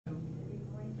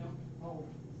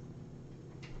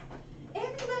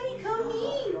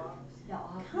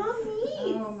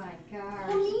gosh.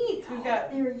 Oh, neat. We've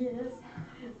got There he is.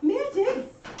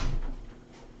 Magic.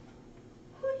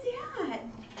 Who's that?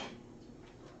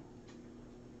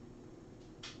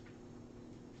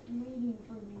 I'm waiting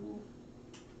for you.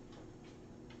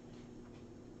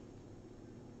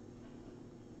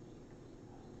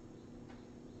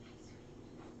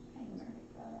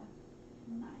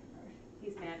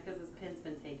 He's mad because his pin's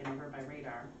been taken over by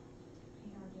radar.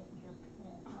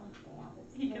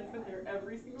 He gets in there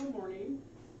every single morning.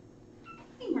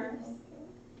 Hey, Murph.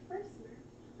 Where's Smurf?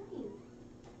 Nice.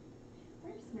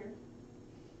 Where's Smurf?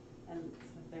 And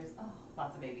there's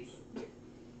lots of babies.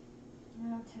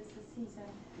 No, 'tis the season.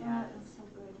 Yeah. Oh, it's so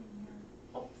good in here.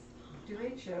 Oh,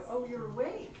 Derecho, oh, you're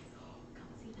awake. come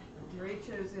see that.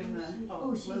 Derecho's in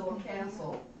the she's little been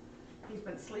castle. He's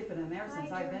been sleeping in there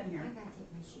since I've been I here. gotta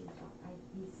take my shoes off.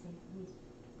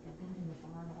 I've been in the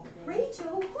barn all day.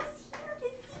 Rachel, who's here to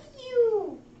see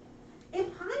you? And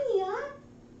Panya.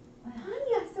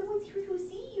 Panya, someone's here to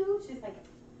see you. She's like,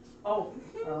 oh.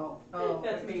 Oh,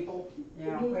 That's Maple.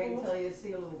 yeah, wait until you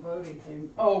see a little Bodie too.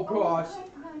 Oh, gosh. Hi,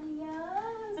 Panya.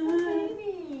 It's my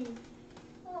baby.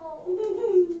 Oh,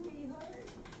 sweetheart.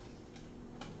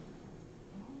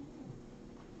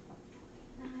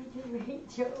 Hi,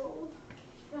 Derecho.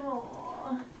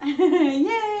 Oh.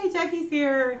 Yay, Jackie's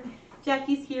here.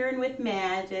 Jackie's here and with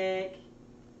Magic.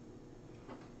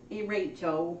 Hey,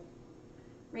 Rachel.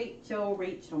 Rachel,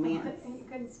 man. You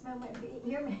can smell my feet.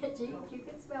 Here, Magic. You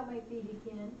can smell my feet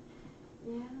again.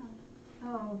 Yeah.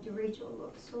 Oh, Derecho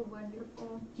looks so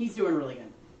wonderful. He's doing really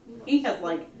good. He has,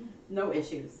 like, no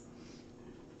issues.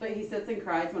 But he sits and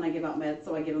cries when I give out meds,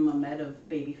 so I give him a med of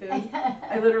baby food.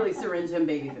 I literally syringe him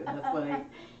baby food.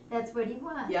 That's what he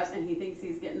wants. Yep, and he thinks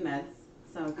he's getting meds.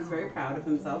 So he's very proud of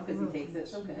himself because he takes it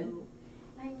so good.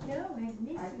 I know, I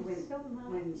miss him so much.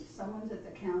 When someone's at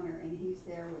the counter and he's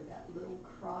there with that little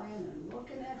crying and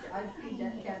looking at you, I'd feed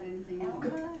that cat anything else.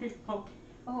 Alma.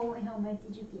 Oh, Alma,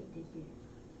 did you get this?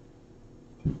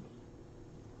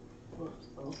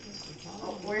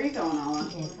 Oh, where are you going, Alma?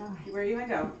 Yes, all right. Where do you want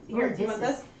to go? Here, do you want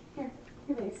this? Here,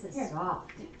 This is Here.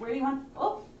 soft. Where do you want?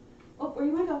 Oh, where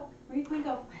do you want to go? Where do you want to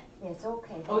go? It's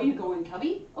okay. Oh, you going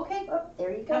cubby? Okay. Oh,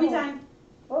 there you go. Cubby time.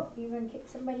 Oh, you gonna kick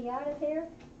somebody out of there?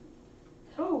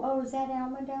 Oh. Oh, is that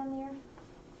Alma down there?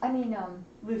 I mean,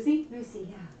 Lucy? Lucy,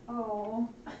 yeah. Oh,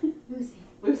 Lucy.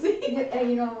 Lucy?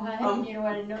 You know what? You know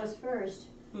what it knows first?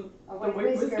 The A white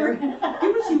white whisker.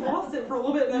 Remember she lost it for a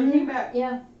little bit and then came back.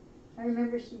 Yeah, I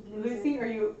remember she. Lucy, are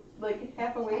you like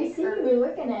half awake? I see you were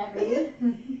looking at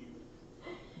me.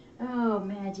 Oh,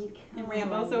 Magic. And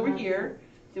Rambo's over here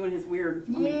doing his weird.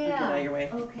 Let me get out of your way.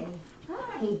 Okay.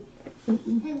 Hi.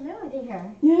 Hello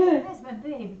there. Yeah. That's my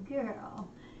baby girl.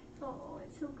 Oh,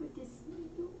 it's so good to see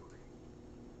you.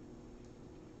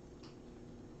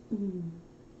 Mm.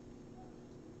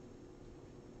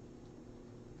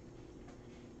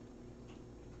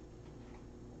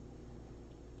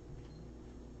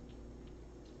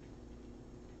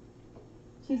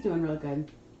 She's doing real good.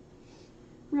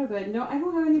 Real good. No, I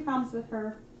don't have any problems with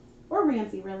her. Or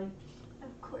Ramsay, really.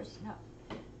 Of course not.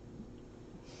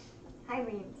 Hi,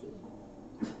 Ramsay.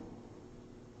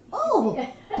 Oh!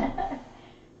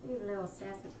 You little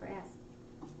sassafras.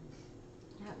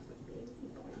 That was a baby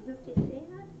boy. Look at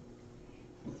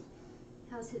that.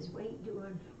 How's his weight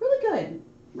doing? Really good.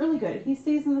 Really good. He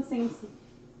stays in the same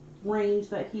range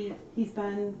that he's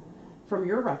been from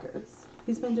your records.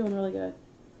 He's been doing really good.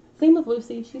 Same with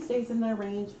Lucy. She stays in their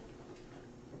range.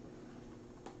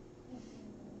 Oh,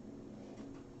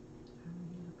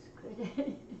 he looks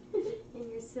good. In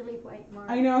your silly white mark.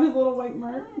 I know his little white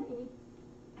mark. Hi.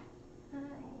 Hi.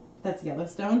 That's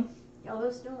Yellowstone.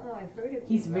 Yellowstone? Oh, I've heard of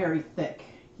He's him. very thick.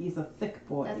 He's a thick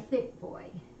boy. A thick boy.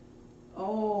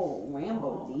 Oh,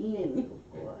 Rambo Dean.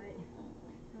 Thick boy.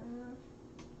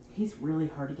 He's really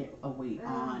hard to get a weight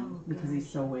on because he's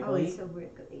so Oh, wiggly. he's so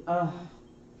wiggly. Ugh.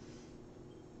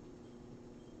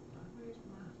 Where's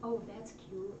Mom? Oh, that's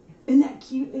cute. Isn't that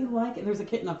cute? They like it. There's a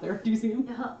kitten up there. Do you see him?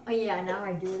 Oh, yeah, now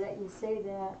I do that. You say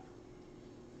that.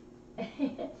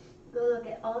 Go look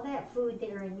at all that food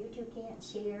there and you two can't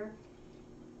share.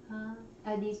 Huh?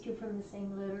 Are these two from the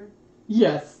same litter?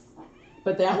 Yes.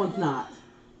 But that one's not.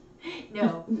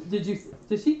 No. Did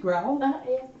she growl?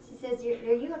 Yeah. She says,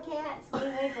 are you a cat? Stay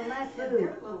away from my They're food.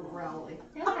 a little growly.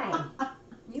 Hi.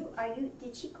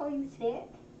 Did she call you thick?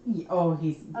 Oh,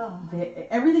 he's Oh.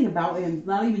 everything about him is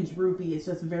not even droopy. It's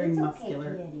just very It's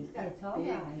muscular. okay, Kitty. It's all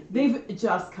right. They've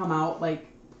just come out like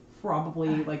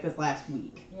probably like this last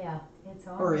week, Yeah, it's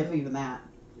all or right. if even that.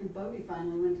 And Bodie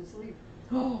finally went to sleep.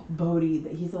 Oh, Bodie,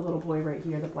 he's a little boy right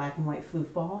here, the black and white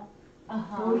foofball.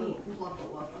 Uh-huh. Bodie. Fluffa,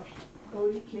 fluffa.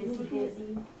 Bodie,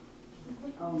 busy.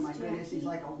 Oh my goodness, he's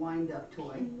like a wind-up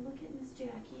toy. Look at Miss He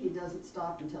Jackie. doesn't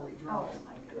stop until he Oh drops.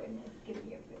 my goodness, give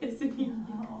me a bit. Isn't he?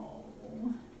 Oh.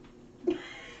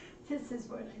 This is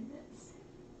what I miss.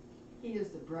 He is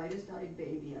the brightest-eyed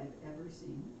baby I've ever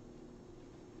seen.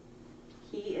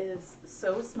 He is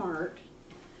so smart.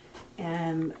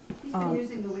 And He's been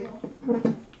using the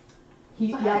wheel.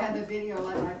 he, I had the video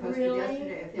like I posted Really?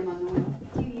 yesterday of him on the wheel.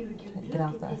 Do you Get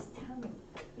out look there. at this tummy?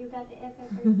 You got the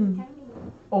FFRC tummy?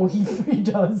 Oh, he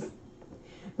does.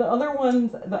 The other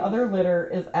ones, the other litter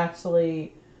is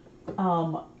actually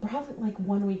probably like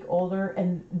 1 week older,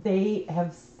 and they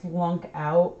have slunk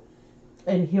out,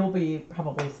 and he'll be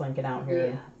probably slinking out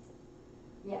here.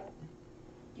 Yep.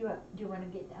 Do you want to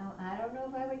get down? I don't know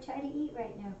if I would try to eat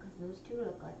right now because those two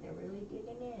look like they're really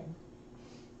digging in.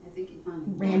 I think he finally.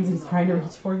 Ramsay's trying to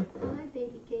reach for you. My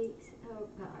baby cakes. Oh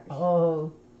gosh.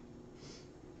 Oh.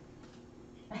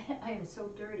 I am so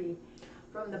dirty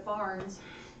from the barns.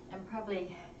 I'm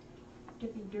probably to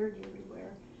be dirty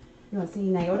everywhere. You want to see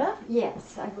Nyota?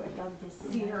 Yes, I would love to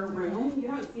see her room. You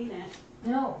haven't seen it.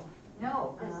 No,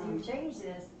 because you changed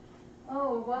this.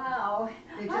 Oh wow.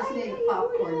 They just Hi, made a Nyota.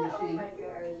 popcorn Oh machine. my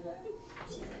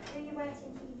gosh. Are you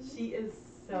watching TV? She is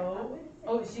so.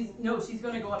 Oh, she's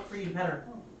gonna go up for you to pet her.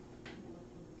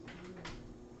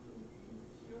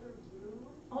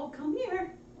 Oh, come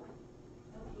here.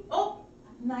 Oh,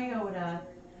 Nyota.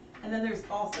 And then there's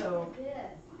also.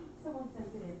 Yes. Someone sent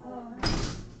it in. Oh.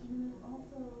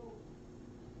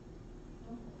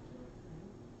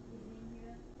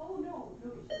 Oh no,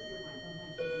 no, she's your mind.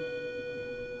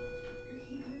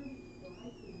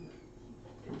 Sometimes she's in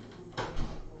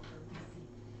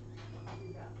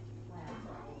We've got plants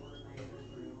all over Nyola's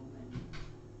room and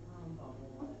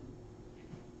bubble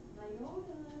and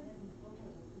Nyota.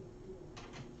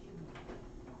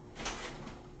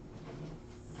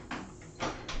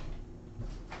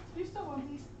 Do you still want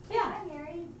these? Yeah. Hi,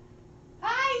 Mary.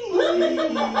 Hi!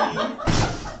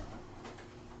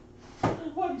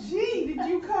 Well, gee, did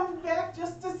you come back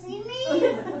just to see me? See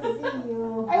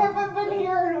you. I haven't been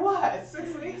here in what,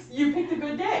 6 weeks? You picked a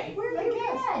good day. Where have I you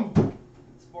guess. been?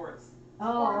 Sports.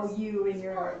 Oh, Sports. you and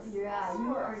your, Sports. yeah,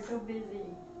 you are so busy.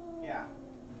 Yeah.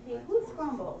 Hey, who's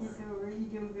Grumbles? So are you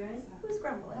doing good? Who's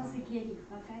Grumbles? How's the kitty?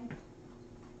 Okay.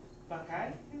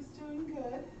 Buckeye is doing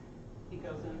good. He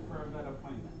goes in for a vet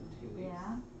appointment in 2 weeks.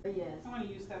 Yeah. Yes. I want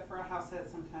to use that for a house head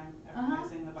sometime, Uh-huh.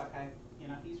 advertising the Buckeye. You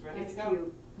know, he's ready That's to go.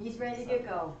 cute. He's ready to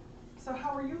go. So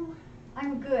how are you?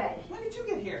 I'm good. When did you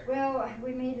get here? Well,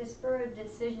 we made a spur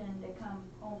decision to come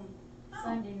home Oh.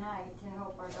 Sunday night to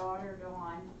help our daughter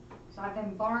Dawn. So I've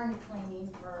been barn cleaning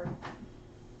for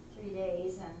 3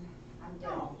 days and I'm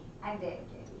dirty. Oh. I'm very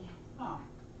dirty. Oh,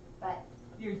 But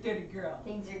you're a dirty girl.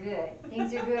 things are good.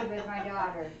 Things are good with my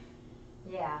daughter.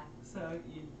 Yeah. So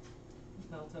you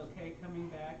felt okay coming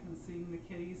back and seeing the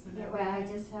kitties and Yeah, everything? well, I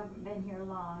just haven't been here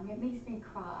long. It makes me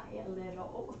cry a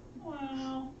little.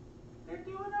 Well, they're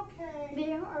doing okay.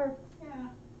 They are. Yeah.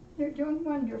 They're doing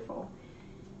wonderful.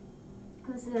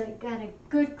 Because they got a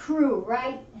good crew,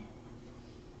 right?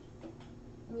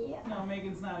 Yeah. No,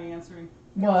 Megan's not answering.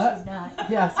 No, What? she's not.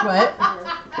 Yes, what?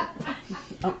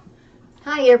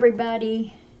 Hi,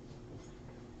 everybody.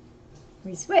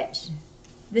 We switched.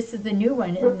 This is the new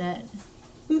one, isn't it?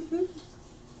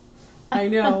 I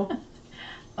know.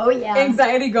 Oh, yeah.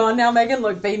 Anxiety gone now, Megan.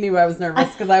 Look, they knew I was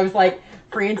nervous because I was like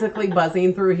frantically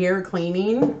buzzing through here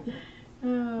cleaning.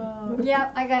 Oh,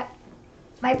 yeah, I got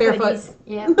my Barefoot. footies.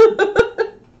 Yeah.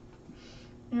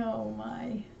 Oh,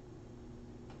 my.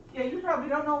 Yeah, you probably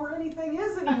don't know where anything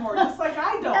is anymore, just like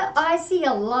I don't. I see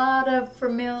a lot of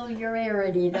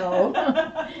familiarity, though.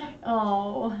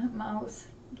 Oh, mouse,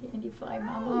 candy fly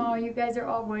mom. Oh, you guys are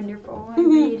all wonderful. Hi,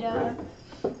 Rita.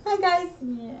 Hi, guys.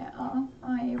 Yeah.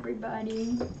 Hi,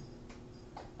 everybody.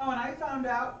 Oh, and I found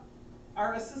out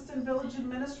our assistant village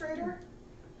administrator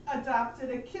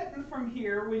adopted a kitten from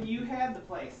here when you had the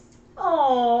place.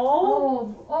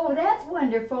 Oh. Oh, that's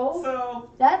wonderful. So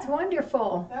That's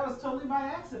wonderful. that was totally by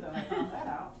accident. I found that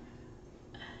out.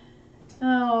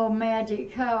 Oh,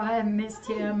 magic. How I have missed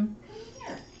him.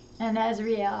 And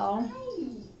Azriel.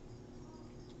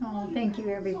 Oh, thank you,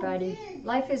 everybody.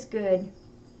 Life is good.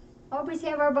 Always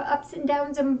have our ups and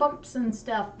downs and bumps and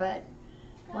stuff, but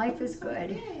life is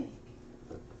good.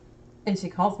 And she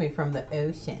calls me from the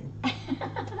ocean.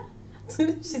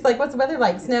 She's like, what's the weather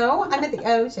like? Snow? I'm at the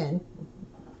ocean.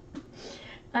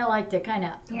 I like to kind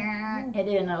of it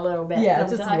in a little bit Yeah,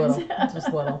 sometimes. just a little. Just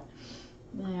a little.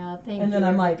 Yeah, thank And you, then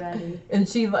I'm like, everybody. and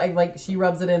she like she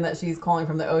rubs it in that she's calling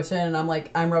from the ocean, and I'm like,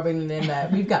 I'm rubbing it in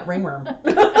that we've got ringworm.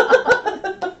 She's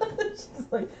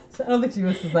like, I don't think she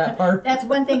misses that part. That's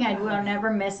one thing I will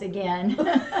never miss again.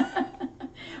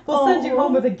 We'll send you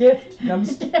home with a gift. No, I'm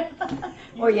just kidding.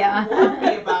 Oh, yeah. Warn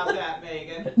me about that,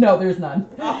 Megan. No, there's none.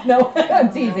 No, I'm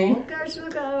Oh, teasing. gosh,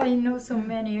 look, I know so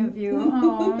many of you.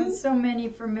 Oh, so many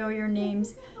familiar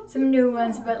names. Some new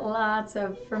ones, but lots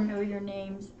of familiar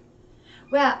names.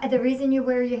 Well, the reason you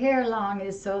wear your hair long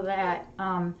is so that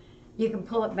you can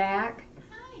pull it back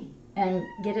and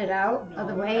get it out of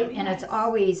the way. And it's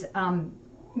always,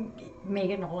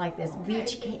 Megan will like this,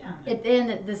 beach,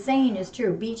 then the saying is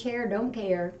true, beach hair don't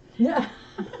care. Yeah.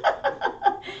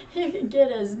 You can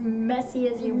get as messy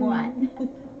as you want.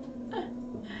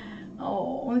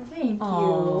 Oh, thank you.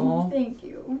 Aw. Thank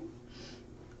you.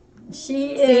 She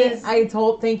See, is.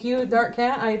 thank you, Dark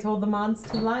Cat. I told the mods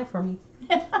to lie for me.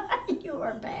 You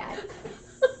are bad.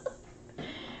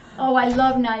 Oh, I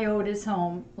love Nyota's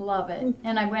home. Love it.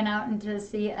 And I went out and to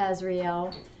see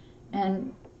Azrael.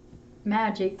 And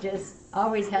Magic just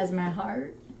always has my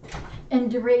heart.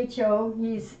 And Derecho,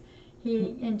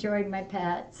 he enjoyed my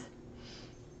pets.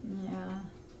 Yeah.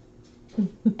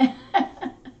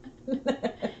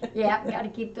 Yeah, got to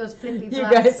keep those flippy You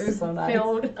flops guys are so nice.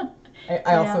 filled.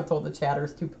 I also told the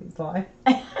chatters to please lie.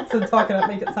 So talking up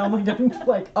make it sound like I'm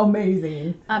like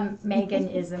amazing. Megan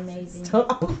is amazing.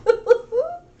 Stop.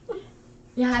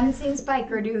 Yeah, I haven't seen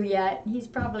Spiker do yet. He's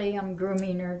probably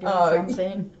grooming her doing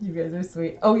something. You guys are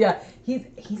sweet. Oh yeah,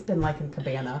 he's been liking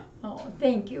Kabana. Oh,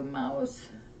 thank you, Mouse.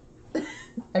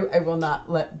 I will not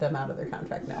let them out of their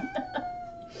contract now.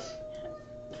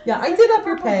 Yeah, I did up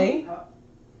your pay.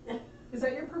 Is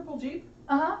that your purple Jeep?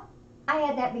 Uh-huh. I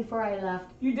had that before I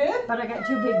left, You did? but I got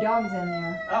two big dogs in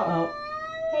there. Oh.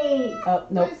 Hey, Nope,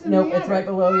 Where's the nope, it's matter? right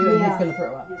below you, and Yeah. he's gonna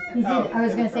throw up. he's Oh, either, I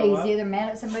was he's gonna gonna say throw he's up. either mad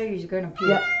at somebody or he's gonna puke.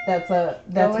 Yep, that's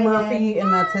Go Murphy, ahead.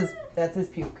 and that's his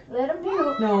puke. Let him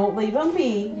puke. No, leave him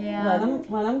be. Yeah.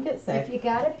 Let him get If sick. you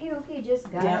gotta puke, you just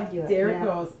gotta Yeah, do it. there Yeah. it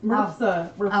goes. Murph's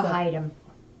I'll hide him.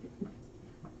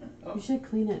 You should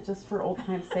clean it just for old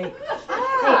time's sake.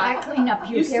 Hey, I clean up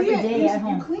You puke see every it. day at You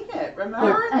home. clean it.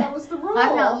 Remember? That was the rule.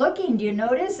 I'm not looking. Do you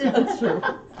notice? That's true.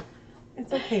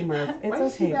 It's okay, Murph. It's Why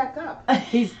is he okay. back up?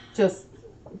 He's just.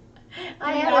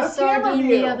 I Out had a of camera sardine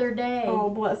view. the other day. Oh,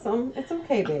 bless him. It's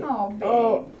okay, babe. Oh, babe.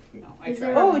 Oh. No, I Is tried.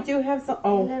 there Oh, do you have some? A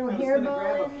Oh, little I was hair gonna ball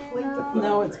grab a in there plate to now? put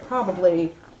no, it's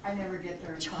probably. I never get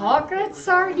there. in time. Chocolate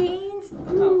sardines?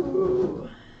 Ooh.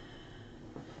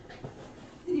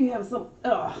 You have some.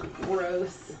 Oh,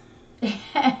 gross. You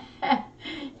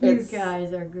It's-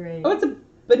 guys are great. Oh, it's a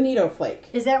bonito flake.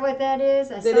 Is that what that is?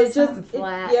 I Did saw it something just?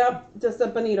 flat. Yep, just a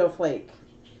bonito flake.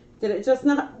 Did it just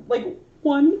not like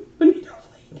one bonito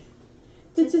flake?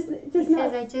 It just He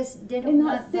not. says I just didn't did not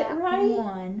want sit that right.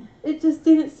 one. It just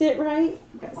didn't sit right.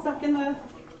 Got stuck in the.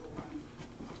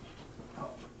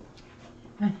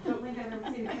 Don't think I've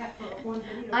ever seen a cat for one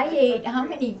video. I ate how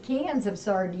many cans of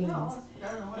sardines? No,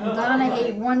 I don't know what And it Donna was.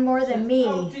 ate one more than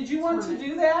Oh, me. did you want to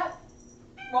do that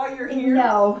while you're here?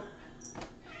 No.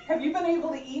 Have you been able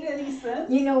to eat any since?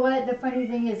 You know what? The funny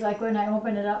thing is, like when I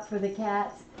open it up for the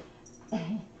cats,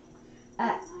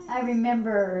 I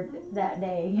remember that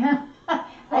day. I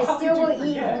How still could you will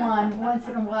eat forget? one once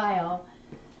in a while.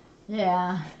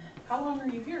 Yeah. How long are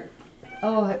you here?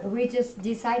 Oh, we just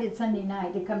decided Sunday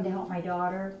night to come to help my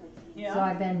daughter. Yeah. So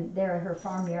I've been there at her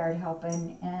farmyard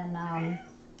helping, and I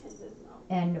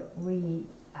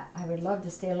would love to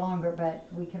stay longer, but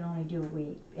we can only do a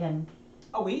week. And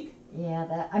A week? yeah,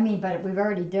 but we've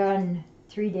already done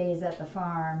 3 days at the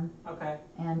farm, Okay.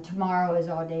 and tomorrow is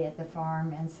all day at the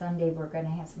farm, and Sunday we're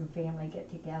gonna have some family get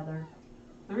together.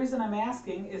 The reason I'm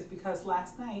asking is because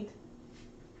last night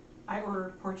I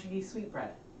ordered Portuguese sweetbread.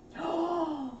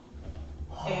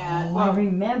 And I well,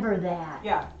 remember that.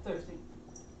 yeah, Thursday.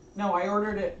 No, I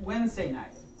ordered it Wednesday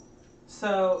night.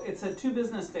 So it's a 2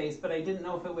 business days, but I didn't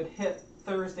know if it would hit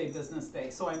Thursday business day.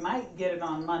 So I might get it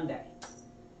on Monday.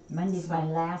 Monday's my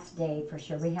last day for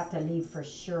sure. We have to leave for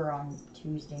sure on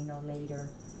Tuesday, no later.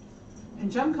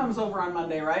 And Jem comes over on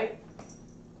Monday, right?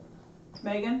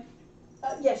 Megan?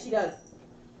 Yeah, she does.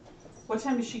 What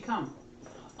time does she come?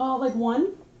 Oh, like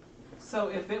one? So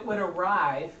if it would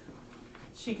arrive,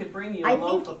 she could bring you a I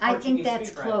loaf think of I Portuguese think that's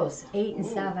sweetbread. close. 8 and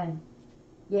Ooh. 7.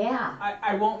 Yeah.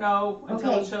 I won't know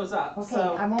until Okay. it shows up. Okay,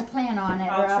 So I won't plan on it,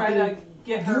 or I'll try I'll to be.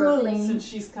 get her drooling. since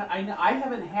she's. I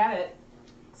haven't had it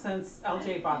since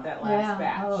LJ bought that last Yeah.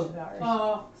 batch. Oh gosh.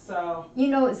 Oh, so You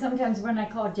know, sometimes when I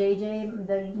call JJ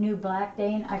the new Black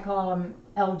Dane, I call him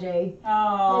LJ. It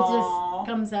oh. just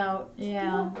comes out.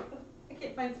 Yeah. I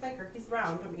can't find Spiker. He's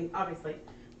around, I mean, obviously.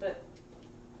 But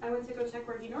I went to go check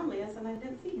where he normally is and I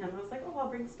didn't see him. I was like, oh, I'll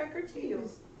bring Spiker to He you.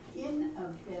 was in a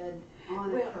bed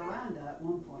on a Well- veranda at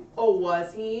one point. Oh,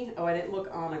 was he? Oh, I didn't look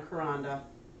on a veranda.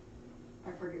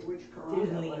 I forget which veranda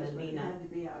it Lena, was, but it Lena. had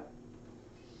to be out.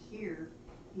 here,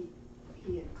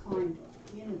 he had climbed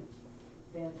in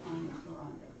a bed on the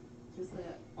veranda. Just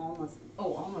that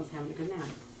Alma's having a good nap.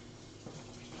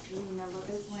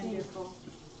 It's wonderful.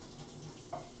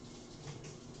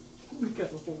 We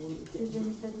got a hole in the Is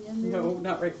anybody in there? No,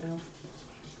 not right now.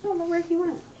 I don't know where he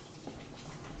went.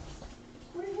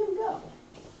 Where did he go?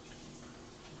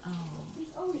 Oh.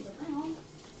 He's always around.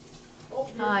 Oh,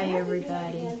 Hi, there's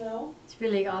everybody. Again, though. It's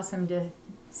really awesome to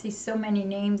see so many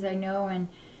names I know and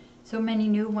so many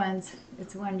new ones.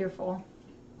 It's wonderful.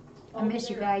 I miss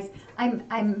you guys.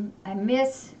 I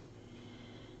miss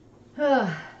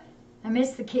I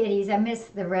miss the kitties. I miss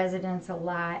the residents a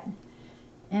lot.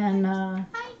 And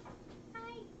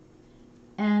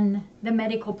and the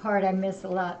medical part I miss a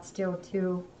lot still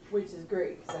too. Which is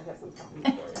great because I have some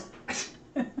problems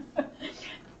for you.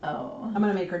 Oh. I'm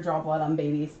gonna make her draw blood on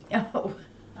babies. Oh.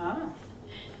 Oh.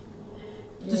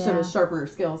 Just Yeah. to sharpen her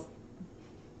skills.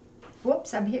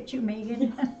 Whoops, I've hit you,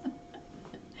 Megan.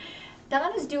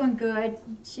 Donna's doing good.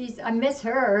 I miss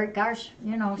her. Gosh,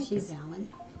 you know, she's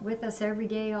with us every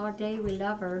day, all day. We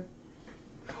love her.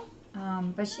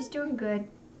 But she's doing good.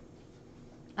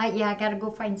 I gotta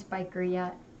go find Spiker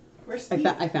yet. Where's Steve?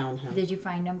 I found him. Did you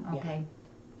find him? Yeah. Okay.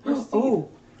 Where's Steve? Oh,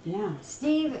 yeah.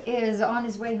 Steve is on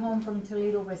his way home from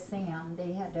Toledo with Sam.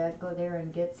 They had to go there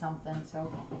and get something,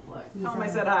 so. he's Tell him I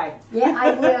on- said hi. Yeah,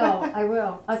 I will. I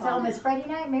will. I'll tell him it's Friday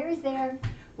night. Mary's there.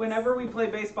 Whenever we play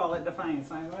baseball at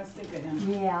Defiance, I always think of him.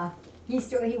 Yeah.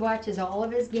 He watches all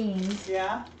of his games.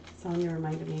 Yeah? Sonia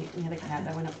reminded me, we had a cat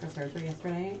that went up for surgery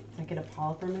yesterday to get a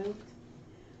polyp removed.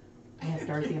 I asked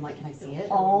Darcy, I'm like, can I see it?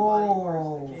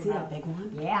 Oh. See that big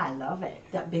one? Yeah, I love it.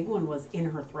 That big one was in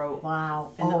her throat.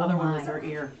 Wow. And the Oh other one my. was her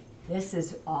ear. This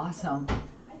is awesome.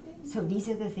 So these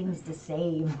are the things to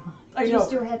save. I Do you know.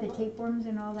 still have the tapeworms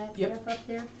and all that Yep. stuff up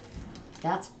there?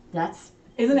 That's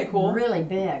Isn't it cool? really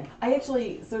big. I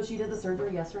actually, so she did the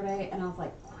surgery yesterday, and I was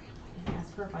like, oh, I didn't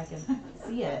ask her if I could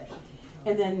see it.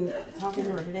 And then talking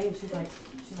to her today, and she's like,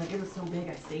 it was so big,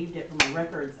 I saved it for my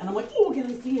records. And I'm like, oh, can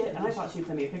I see it? And I thought she'd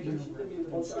send me a picture.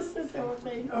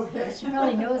 Okay. She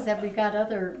probably knows that we got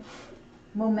other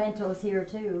mementos here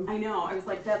too. I know. I was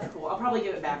like, that's cool. I'll probably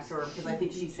give it back to her because I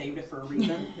think she saved it for a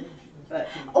reason. But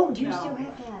Oh, do you No. still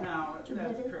have that? No, Do you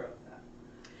that's have it? true.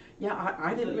 yeah,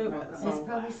 I didn't move it. It's So.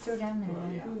 probably still down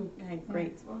there. Okay,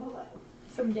 great.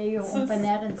 Someday you'll open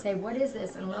that and say, "What is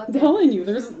this?" and look. I'm telling you,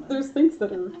 there's things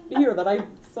that are here that I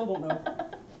still don't know.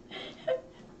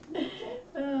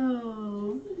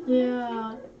 Oh,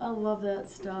 yeah. I love that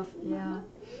stuff. Yeah.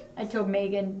 I told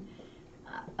Megan,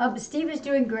 Steve is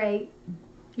doing great.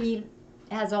 He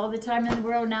has all the time in the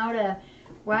world now to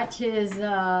watch his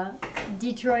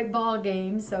Detroit ball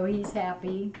games, so he's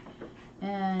happy.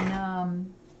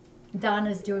 And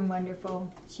Donna's doing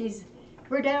wonderful.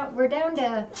 We're down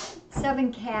to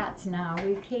 7 cats now.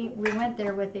 We went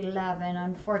there with 11.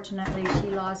 Unfortunately, she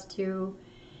lost 2,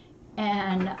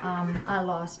 and I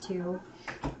lost 2.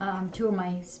 2 of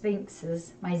my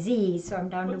sphinxes, my Z's, so I'm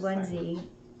down to 1 Z.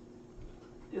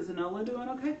 Is Enola doing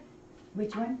okay?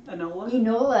 Which one? Enola?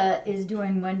 Enola is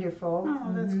doing wonderful.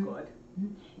 Oh, that's Mhm. good.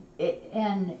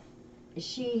 And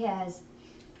she has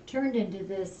turned into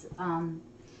this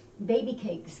baby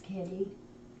cakes kitty.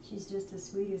 She's just as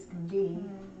sweet as can be.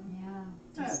 Yeah,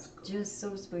 That's just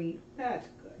so sweet. That's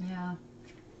good. Yeah.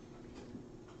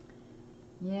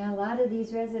 Yeah, a lot of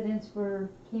these residents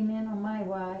came in on my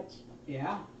watch.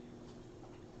 Yeah.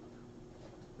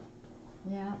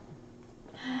 Yeah.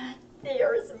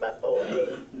 There's my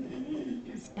boy.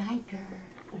 Spiker.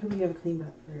 I hope you have a clean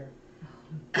butt for your.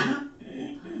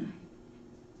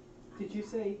 Did you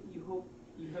say you hope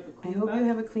you have a I clean hope butt? you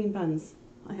have a clean buns.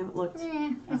 I haven't looked.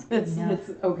 It's good enough.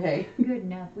 It's okay. Good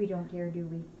enough. We don't care, do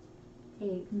we?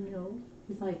 Hey, no.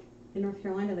 He's like, in North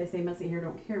Carolina, they say messy hair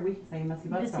don't care. We say messy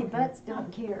butts Messy don't care. butts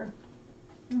don't care.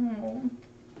 Oh,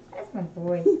 that's my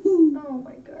boy. Oh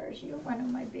my gosh, you're one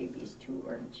of my babies too,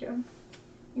 aren't you?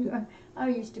 I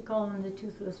used to call him the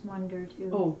Toothless Wonder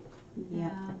too. Oh,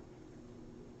 yeah.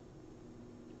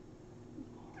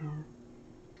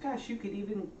 Gosh, you could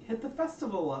even hit the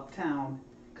festival uptown.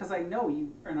 Because I know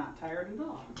you are not tired at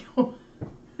all.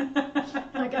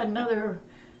 I got another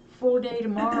full day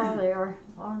tomorrow there.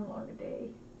 Long day.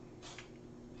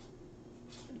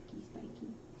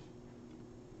 Spiky.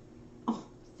 Oh,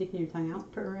 sticking your tongue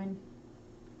out. Purring.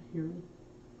 I hear him.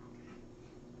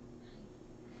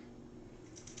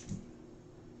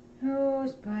 Oh,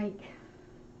 Spike.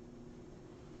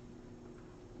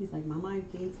 He's like, Mama,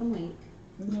 I've gained some weight.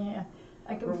 Yeah,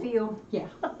 I can feel. Yeah.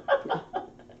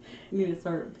 You need to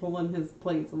start pulling his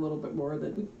plates a little bit more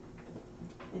than.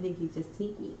 I think he's just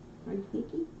sneaky. Are you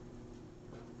sneaky?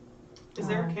 Is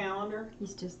there a calendar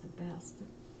He's just the best.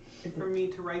 for me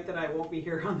to write that I won't be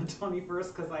here on the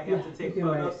 21st because I have Yeah, to take you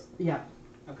can write photos? it. Yeah.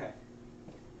 Okay.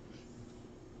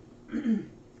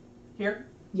 Here?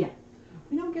 Yeah.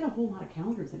 We don't get a whole lot of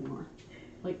calendars anymore.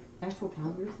 Like actual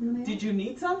calendars in the mail. Did you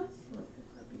need some?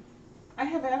 I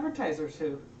have advertisers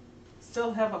who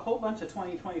still have a whole bunch of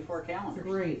 2024 calendars.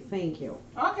 Great, thank you.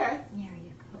 Okay. There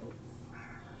you go.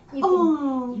 You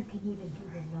Oh. you can even do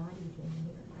the naughty thing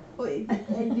here. Wait,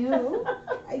 I do.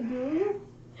 I do.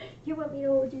 You want me to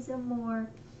hold you some more?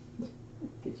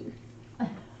 Get your.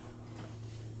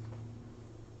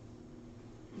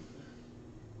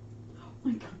 Oh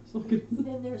my gosh! Look at this.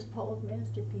 Then there's Paul's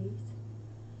masterpiece.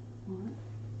 What?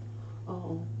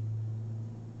 Oh.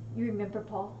 You remember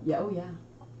Paul? Yeah. Oh yeah.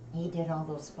 He did all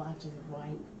those splotches of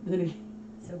white. Then he-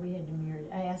 So we had to mirror it.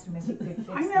 I asked him if he could fix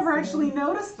I the never actually ceiling.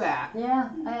 noticed that. Yeah,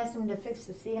 I asked him to fix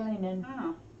the ceiling and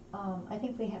Oh. I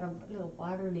think we had a little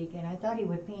water leak and I thought he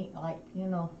would paint like, you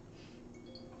know,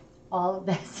 all of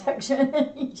that section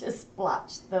and he just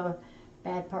splotched the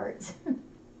bad parts. What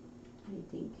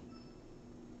do you think?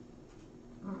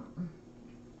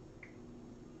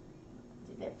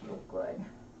 Did that feel good?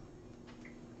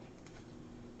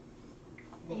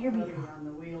 There There we go. on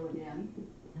the wheel again.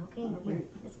 Okay, here,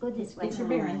 let's go this way. Get your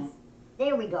bearings.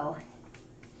 There we go.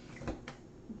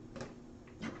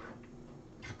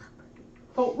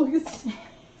 Oh, look at this.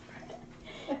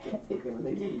 I can't take it when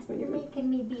they do these You're things. making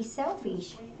me be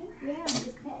selfish. Yeah, I'm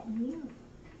just patting you.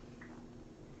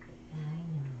 I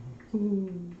know.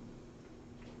 Ooh.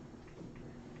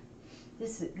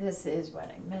 This is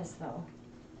what I miss though.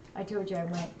 I told you I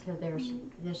went to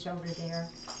the shelter there,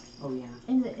 Oh yeah.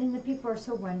 and the people are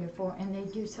so wonderful, and they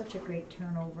do such a great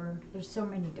turnover. There's so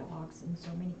many dogs and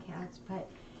so many cats, but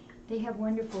they have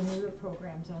wonderful neuter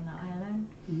programs on the island,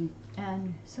 Mhm.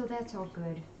 and so that's all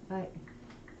good. But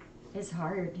it's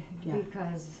hard Yeah.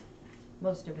 because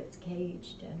most of it's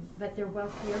caged, but they're well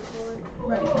cared for,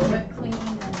 Right. but clean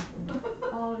and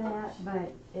all that.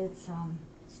 But it's not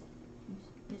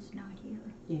here.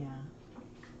 Yeah.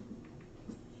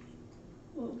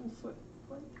 Little foot.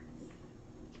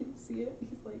 Can you see it?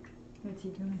 He's like What's he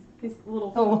doing? his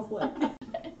little Oh. foot's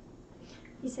like.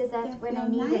 He says that's when I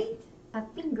feel need nice? a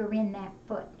finger in that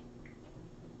foot.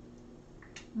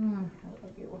 I love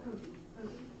you.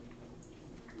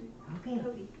 Okay.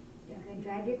 You're gonna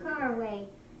drive your car away.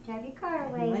 Drive your car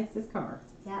He away. likes his car.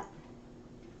 Yep.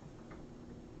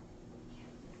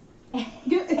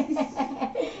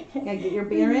 Gotta get your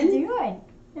What are you bearings. doing?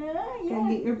 Yeah,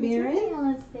 Gotta get your bearings.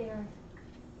 balance there.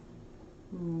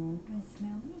 Hmm. Wanna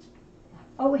smell me?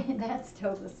 Oh, and that's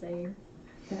still the same.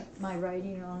 That's My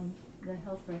writing on the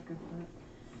health record book.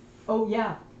 Oh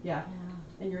yeah, yeah. Yeah.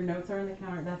 And your notes are on the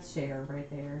counter. That's Cher right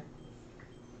there.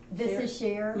 This Cher. is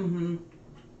Cher. Mm-hmm.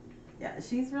 Yeah,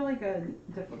 she's really good.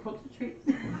 Difficult to treat.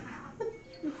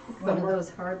 One of those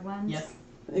hard ones. Yes,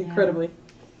 Yeah. incredibly.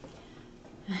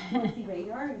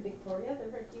 Radar in Victoria, they're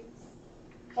very cute.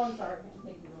 Oh, I'm sorry, I'm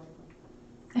taking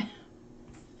you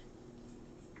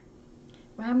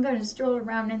Well, I'm going to stroll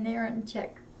around in there and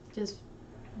just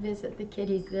visit the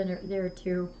kitties that are there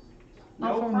too.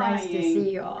 No Awful nice to crying.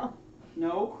 see y'all.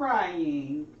 No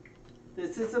crying.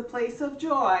 This is a place of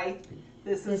joy.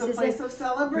 This is This a is place of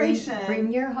celebration.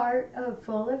 Bring your heart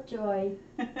full of joy,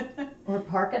 or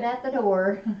park it at the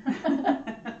door.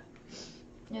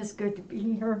 It's good to be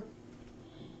here.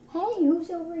 Hey, who's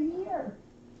over here?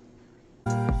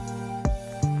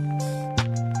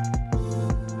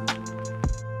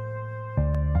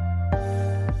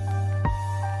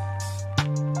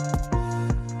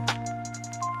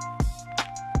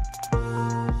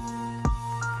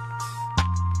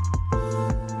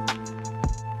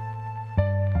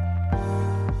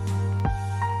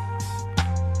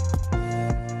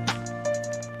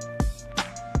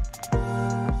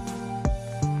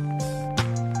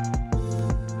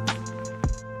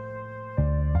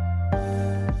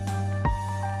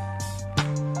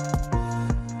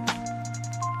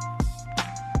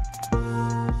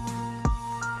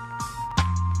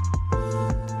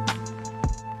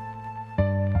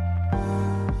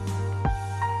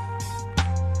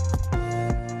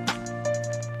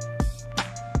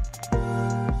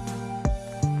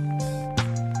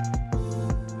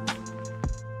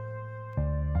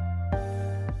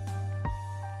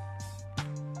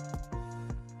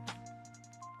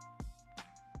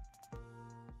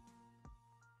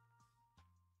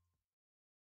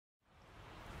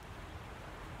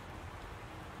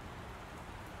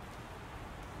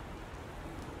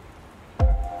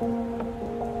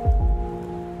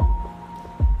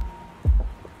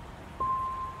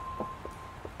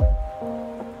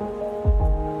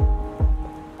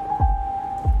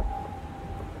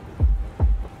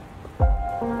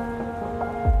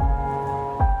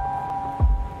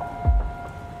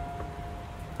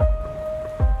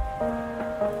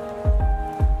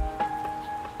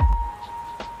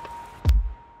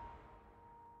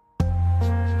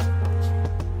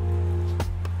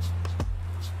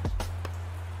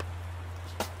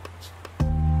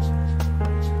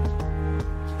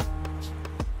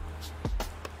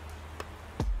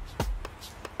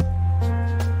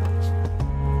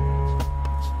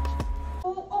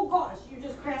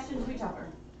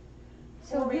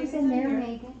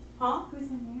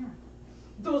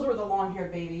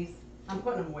 long-haired babies. I'm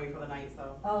putting them away for the night,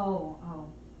 so. Oh,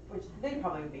 Which they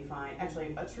probably would be fine.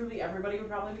 Actually, truly everybody would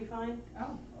probably be fine.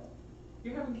 oh.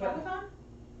 You're having Kabana?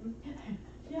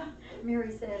 Yeah.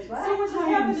 Mary says, what? So much has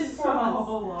happened in 4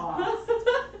 months.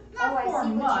 Oh, I see what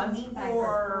you months, mean by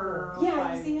for Yeah, you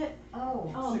like see it?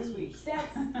 Oh, 6 weeks. That's,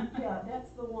 yeah, that's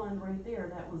the one right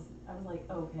there. I was like,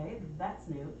 okay, that's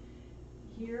new.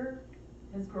 Here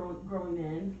is growing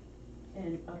in,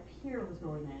 and up here was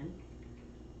growing in.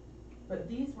 But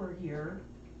these were here.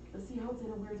 But see how it's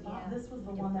in a weird spot? Yeah. This was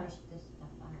the to one that, brush this stuff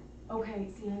out. okay,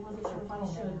 see, I wasn't sure if I Pull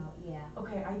it should. out, yeah.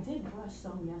 Okay, I did brush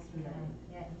some yesterday.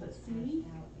 Yeah, and But just see? brushed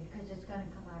out, because it's gonna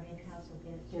come out anyhow, so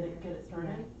get it Get it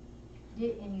started?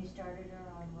 And you started her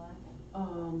on what?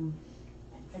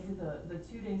 I did the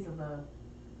 2 days of the,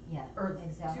 Yeah. or 2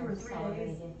 or 3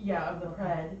 days, yeah, of the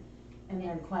pred, and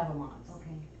then Clavamox.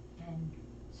 Okay, and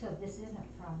so this isn't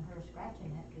from her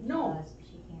scratching it No. because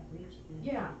she can't reach the.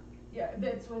 Yeah,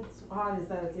 that's what's odd is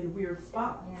that it's in weird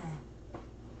spots. Yeah.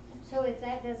 So if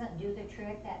that doesn't do the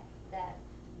trick, that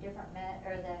different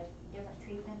or the different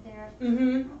treatment there.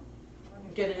 Mm-hmm. wonder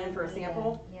if Get it that in for a would be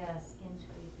sample? Yeah, skin's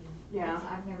creepy. Yeah.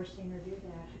 I've never seen her do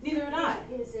that. Neither had I.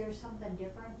 Is there something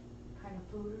different, kind of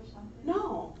food or something?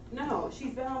 No,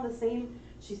 she's been on the same,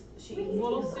 she eats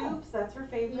little soups, that's her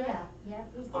favorite. Yeah,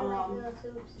 he's got like Um, little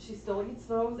soups. She still eats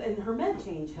those, and her med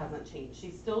change hasn't changed.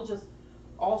 She's still just,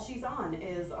 all she's on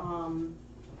is, her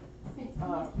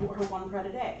 1 pred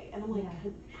a day. And I'm like, Yeah.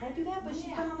 could I do that? But she's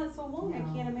been on it so long, I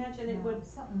No, can't imagine it No, would,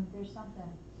 there's something.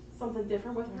 something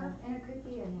different with her. And it could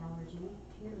be an allergy,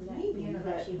 that, Maybe, that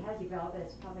but- she has developed,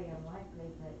 it's probably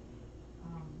unlikely, but,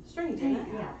 Strange, isn't it?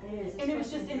 yeah, it is. And it was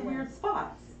just especially in weird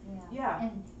spots. Yeah.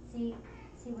 And see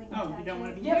when you Oh, you touch don't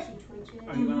wanna it, do that? she twitches.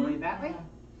 Oh, you wanna lay that way?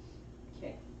 Yeah.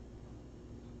 Okay.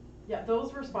 Yeah,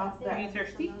 those were spots There, Are you that,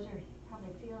 thirsty? So those are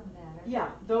probably feeling better. yeah,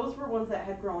 those were ones that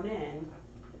had grown in.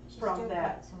 She's from still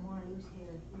that, got some more loose hair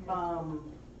here.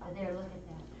 There, look at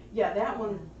that. Yeah, that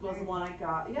one was the one I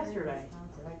got Very yesterday.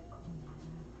 responsive. I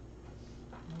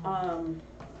combed that out.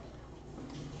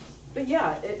 But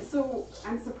yeah, so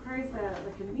I'm surprised that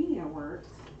the convenient worked,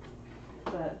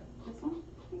 but this one?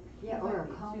 Yeah, or a Might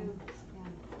be comb. too.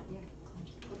 Yeah.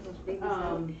 Put those babies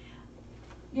out.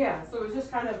 Yeah, so it was just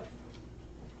kind of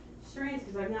strange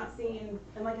because I've not seen,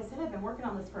 and like I said, I've been working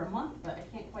on this for a month, but I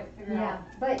can't quite figure Yeah, out.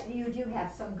 but you do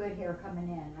have some good hair coming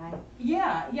in, right?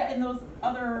 Yeah, and those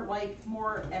other like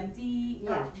more empty,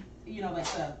 Yeah. or, you know, like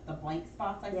the blank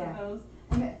spots, I Yeah. suppose.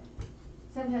 I mean,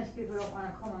 sometimes people don't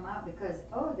wanna comb them out because,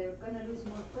 oh, they're gonna lose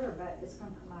more fur, but it's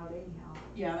gonna come out anyhow.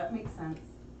 Yeah, that makes sense.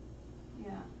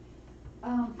 Yeah.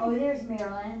 Oh, there's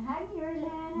Marilyn. Hi,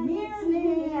 Marilyn.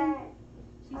 Marilyn.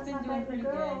 She's How's been my doing baby pretty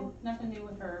girl? good. Nothing new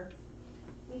with her.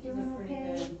 You She's doing been pretty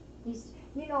okay? good.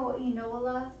 You know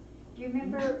Enola? Do you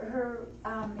remember her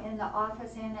in the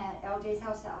office and at LJ's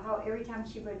house? How every time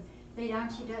she would lay down,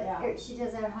 she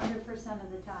does that 100%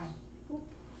 of the time.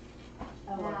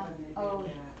 Oh,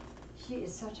 she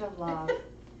is such a love.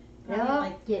 Probably Yep,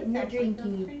 like- getting your it's actually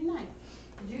drinky. Pretty nice.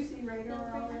 Did you see regular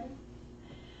already?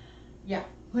 Yeah.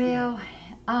 Well,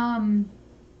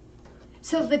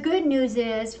 so the good news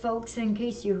is, folks, in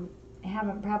case you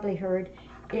haven't probably heard,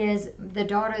 is the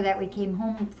daughter that we came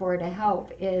home for to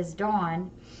help is Dawn.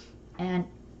 And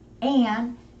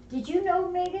did you know,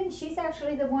 Megan, she's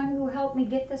actually the one who helped me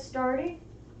get this started?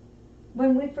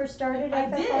 When we first started I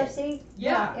did. FFRC?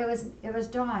 Yeah. It was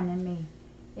Dawn and me.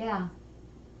 Yeah.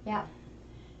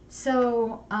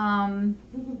 So, love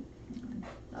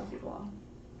you all.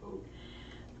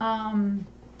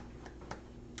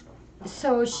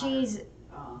 So she's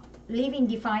leaving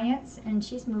Defiance and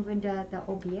she's moving to the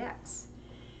OBX.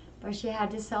 But she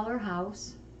had to sell her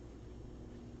house.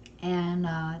 And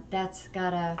that's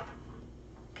got a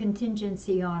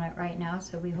contingency on it right now,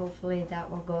 so we hopefully that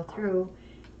will go through.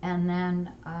 And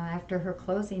then after her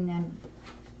closing, then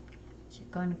she's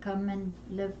going to come and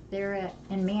live there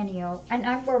in Manio. And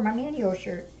I wore my Manio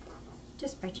shirt,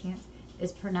 just by chance.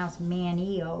 It's pronounced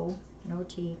Manio, no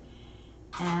T.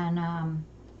 And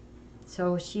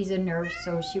so she's a nurse,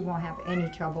 so she won't have any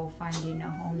trouble finding a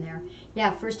home there.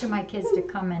 Yeah, first of my kids to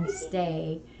come and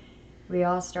stay. We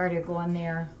all started going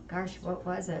there, gosh, what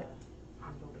was it?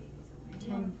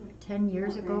 10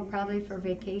 years ago, probably, for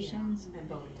vacations. And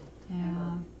Bodie.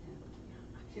 Yeah.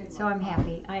 So I'm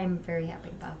happy. I am very happy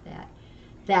about that.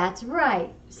 That's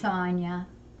right, Sonia.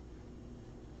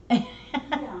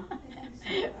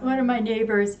 One of my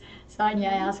neighbors, Sonia,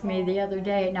 asked me the other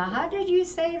day, now how did you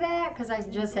say that? Because I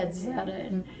just had said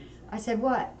it. And I said,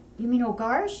 what? You mean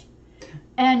Ogarsh?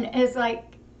 And it's like,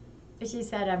 she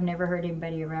said, I've never heard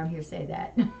anybody around here say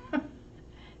that.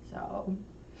 So,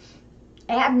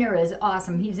 Abner is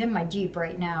awesome. He's in my Jeep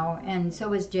right now, and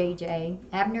so is JJ.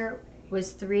 Abner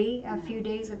was 3 a few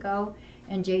days ago,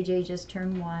 and JJ just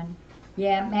turned 1.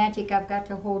 Yeah, Magic I've got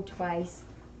to hold twice.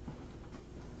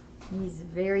 He's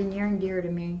very near and dear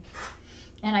to me.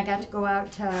 And I got to go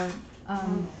out to,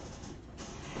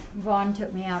 Vaughn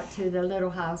took me out to the little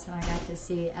house, and I got to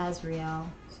see Azrael,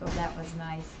 so that was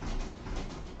nice.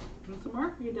 Want some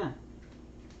more? You done?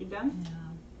 You done?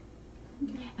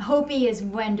 Yeah. Hopi is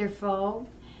wonderful.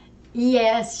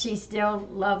 Yes, she still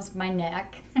loves my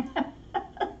neck.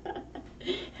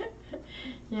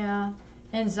 Yeah.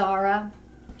 And Zara,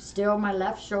 still my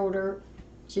left shoulder.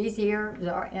 She's here,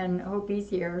 and Hopi's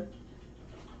here.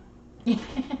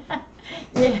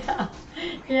 Yeah.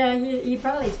 Yeah, he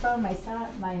probably found my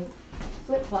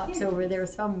flip-flops over there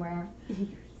somewhere.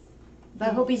 But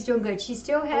I hope he's doing good. She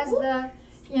still has the,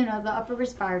 you know, the upper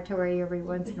respiratory every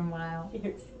once in a while.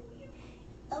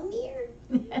 Oh, here.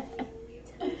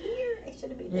 Here. I should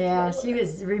have been. Yeah, she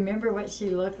was, remember what she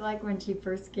looked like when she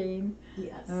first came?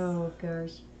 Yes. Oh,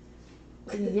 gosh.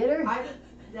 Did you get her?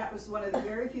 That was one of the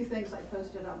very few things I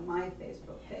posted on my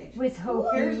Facebook page. With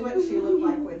Hopi. Here's what she looked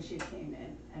like when she came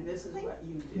in, and this is what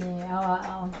you do. Yeah,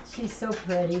 oh, she's so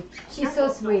pretty. She's so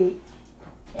sweet.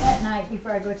 At night,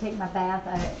 before I go take my bath,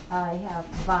 I have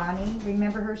Bonnie.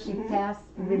 Remember her? She passed.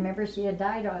 Remember she had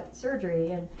died at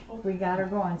surgery, and we got her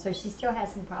going. So she still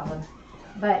has some problems.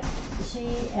 But she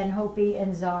and Hopi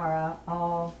and Zara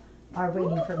all are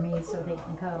waiting for me so they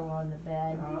can cuddle on the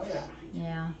bed. Oh, yeah.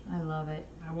 Yeah, I love it.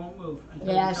 I won't move.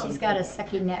 until Yeah, you tell she's me got a to.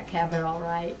 sucky neck habit, all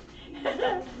right.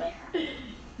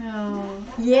 Oh,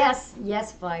 yes,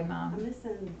 yes, Fly Mom. I'm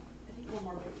missing, I think, one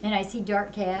more week. And I see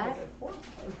Dark Cat.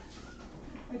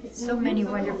 So many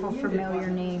wonderful familiar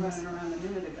names. Running around a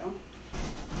minute ago.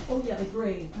 Oh, yeah, the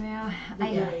gray. Well, The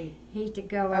I gray. hate to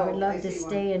go. I would Oh, love I to see one.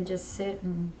 stay and just sit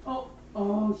and.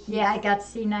 Oh, she's, Yeah, I got to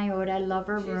see Nyota. I love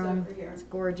her She's room. over here. It's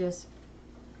gorgeous.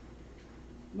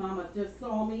 Mama just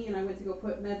saw me and I went to go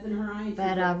put meds in her eye. And she's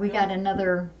But like, we "No." got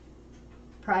another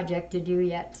project to do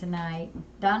yet tonight.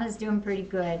 Donna's doing pretty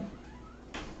good.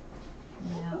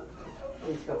 Yeah. I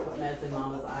went to go put meds in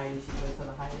Mama's eye and she goes to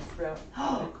the highest route.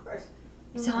 Of course.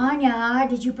 Tanya,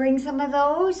 did you bring some of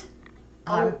those?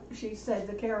 Oh, she said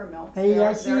the caramel.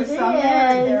 Yes, she There's did. some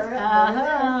there. There.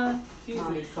 Uh-huh.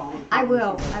 Mommy saw me. I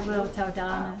will tell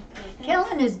Donna.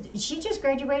 Kellen she just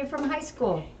graduated from high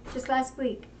school just last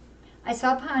week. I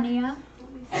saw Pania,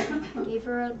 gave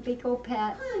her a big old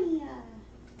pet.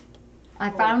 I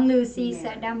found Lucie,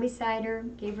 sat down beside her,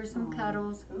 gave her some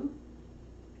cuddles. Who?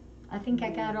 I think I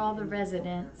got all the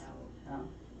residents.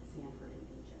 Sanford and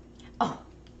Egypt. Oh,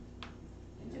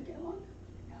 Did you get one?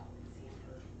 No,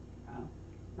 Sanford. Oh.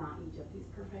 Not Egypt, he's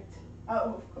perfect.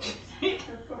 Oh, of course.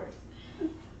 Of course.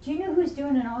 do you know who's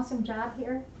doing an awesome job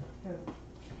here?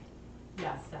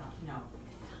 Yeah, stop, no.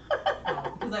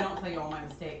 Because I don't tell you all my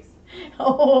mistakes.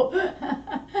 Oh.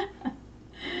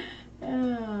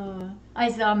 Oh.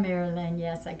 I saw Marilyn,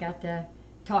 yes, I got to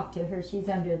talk to her. She's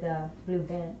under the blue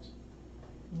bench.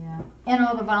 Yeah. And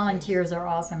all the volunteers are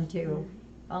awesome too.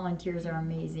 Volunteers are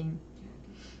amazing.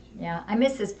 Yeah, I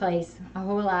miss this place a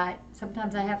whole lot.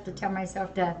 Sometimes I have to tell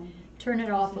myself to turn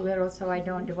it off a little so I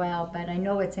don't dwell, but I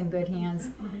know it's in good hands.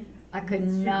 I could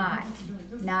not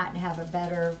have a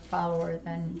better follower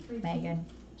than Megan.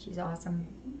 She's awesome.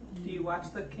 Do you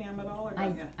watch the cam at all, or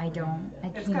don't you? I don't. I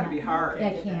It's can't. gotta be hard.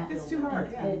 I can't. It's too hard,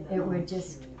 yeah. It would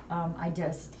just, I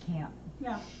just can't.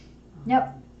 Yeah. Nope.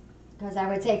 Because I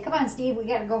would say, come on, Steve, we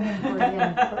gotta go home for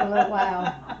a little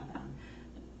while.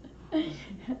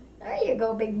 There you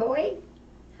go, big boy.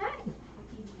 Hi.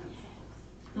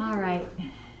 All right.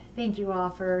 Thank you all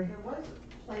for There was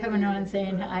a play coming there on and that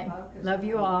saying you hi. about 'cause Love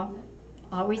you all.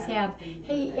 Always have.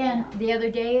 Hey, and the other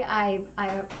day I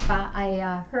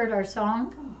heard our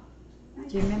song.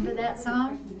 Do you remember that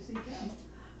song?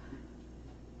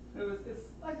 It's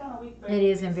like on a week. It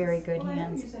is in very good Well, I know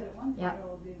hands. you said at one point Yep. it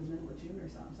will be the middle of June or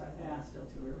something, so I thought it's still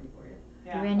too early for you.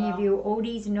 Do any of you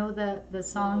oldies know the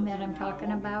song that I'm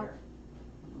talking about?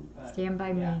 Stand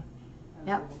by me.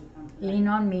 Yep. Lean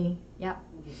on me. Yep.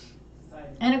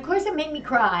 And of course it made me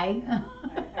cry.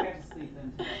 I got to sleep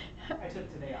then today. I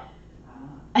took today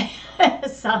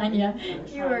off. Sonia,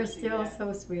 you are still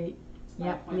so sweet.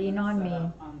 Yep, lean on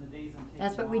me.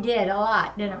 That's what we did a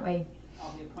lot, didn't we?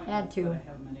 Had to.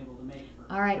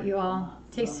 All right, you all.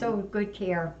 Take so good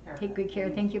care. Take good care.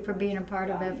 Thank you for being a part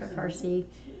of FFRC.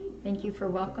 Thank you for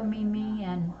welcoming me,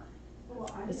 and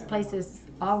this place is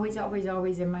always, always,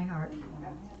 always in my heart.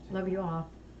 Love you all.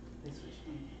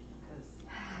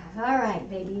 All right,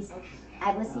 babies.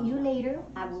 I will see you later.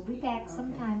 I will be back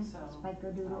sometime,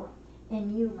 Spiker Doodle.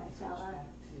 And you, my fella.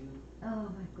 Oh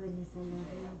my goodness, I love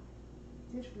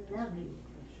you. Just love you.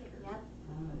 Yep.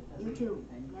 You too.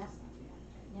 Yep.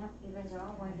 Yep. You guys are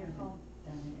all wonderful.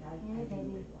 Hey,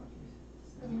 baby.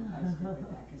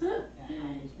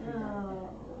 Oh,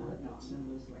 look at you.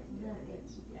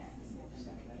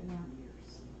 Now,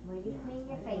 will you clean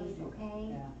your face,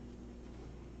 okay?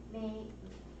 Me.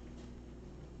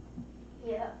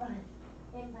 Yeah.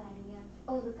 And Maria.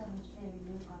 Oh, look how much better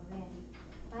you look already.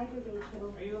 Bye,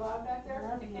 Derecho. Are you allowed back there?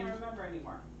 Love I you. can't remember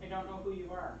anymore. I don't know who you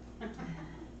are.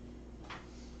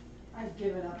 I've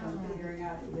given up on figuring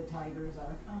out who the tigers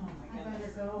are. Oh my I better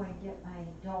goodness. go and get my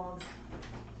dogs.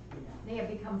 They have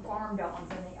become farm dogs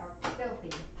and they are filthy.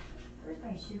 Where's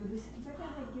my shoes? What did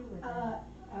I do with them?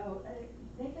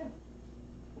 They have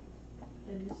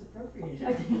been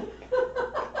misappropriated.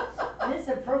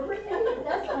 Misappropriated?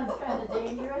 That sounds kind of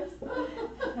dangerous.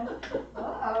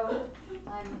 Uh-oh.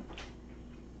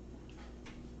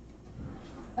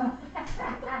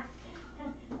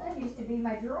 That used to be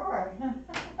my drawer.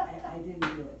 I didn't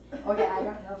do it. Oh yeah, I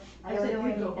don't know. I don't said know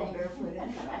you go home anything. barefoot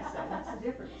anyway, so what's the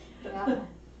difference? Yeah,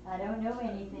 I don't know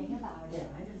anything about Yeah, it.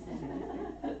 I didn't say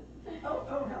anything.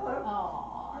 Oh, hello.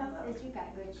 Aw, Hello. says you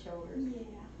got good shoulders.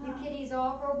 Yeah. You kitties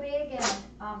all grow big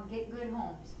and get good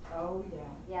homes. Oh, yeah.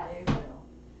 Yeah. They will.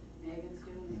 Megan's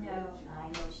doing a No, great job. I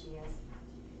know she is.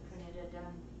 Couldn't have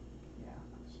done. Yeah.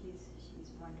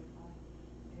 She's wonderful.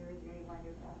 Very, very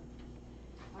wonderful.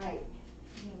 All right.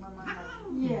 Give me one more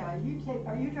moment. Yeah,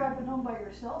 are you driving home by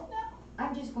yourself now?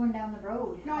 I'm just going down the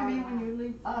road. No, I mean when you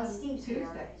leave Steve's here,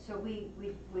 Tuesday. so we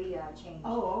changed.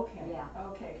 Oh, okay. Yeah.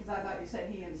 Okay, because I thought you said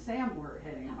he and Sam were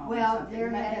heading home. or Well, something. they're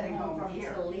You meant heading home from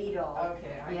here. Toledo.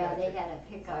 Okay, I Yeah, got they you. had a I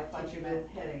pickup. thought to you do. meant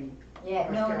heading Yeah,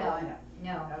 North no, Carolina.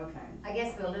 no. Okay. I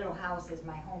guess the little house is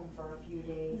my home for a few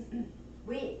days.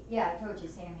 I told you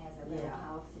Sam has a little Yeah,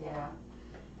 house. yeah.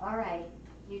 All right,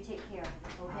 you take care,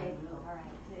 okay? I will. All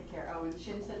right. Take care. Oh, and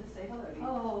Shin said to say hello to you.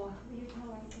 Oh, you tell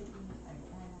her I could be.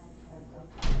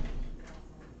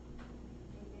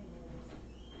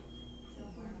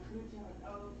 Good job.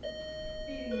 Oh,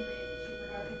 feeding the baby. She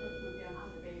forgot to put food down for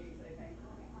the babies, I think.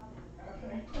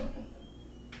 Okay.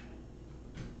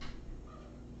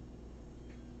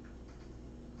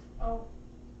 Oh,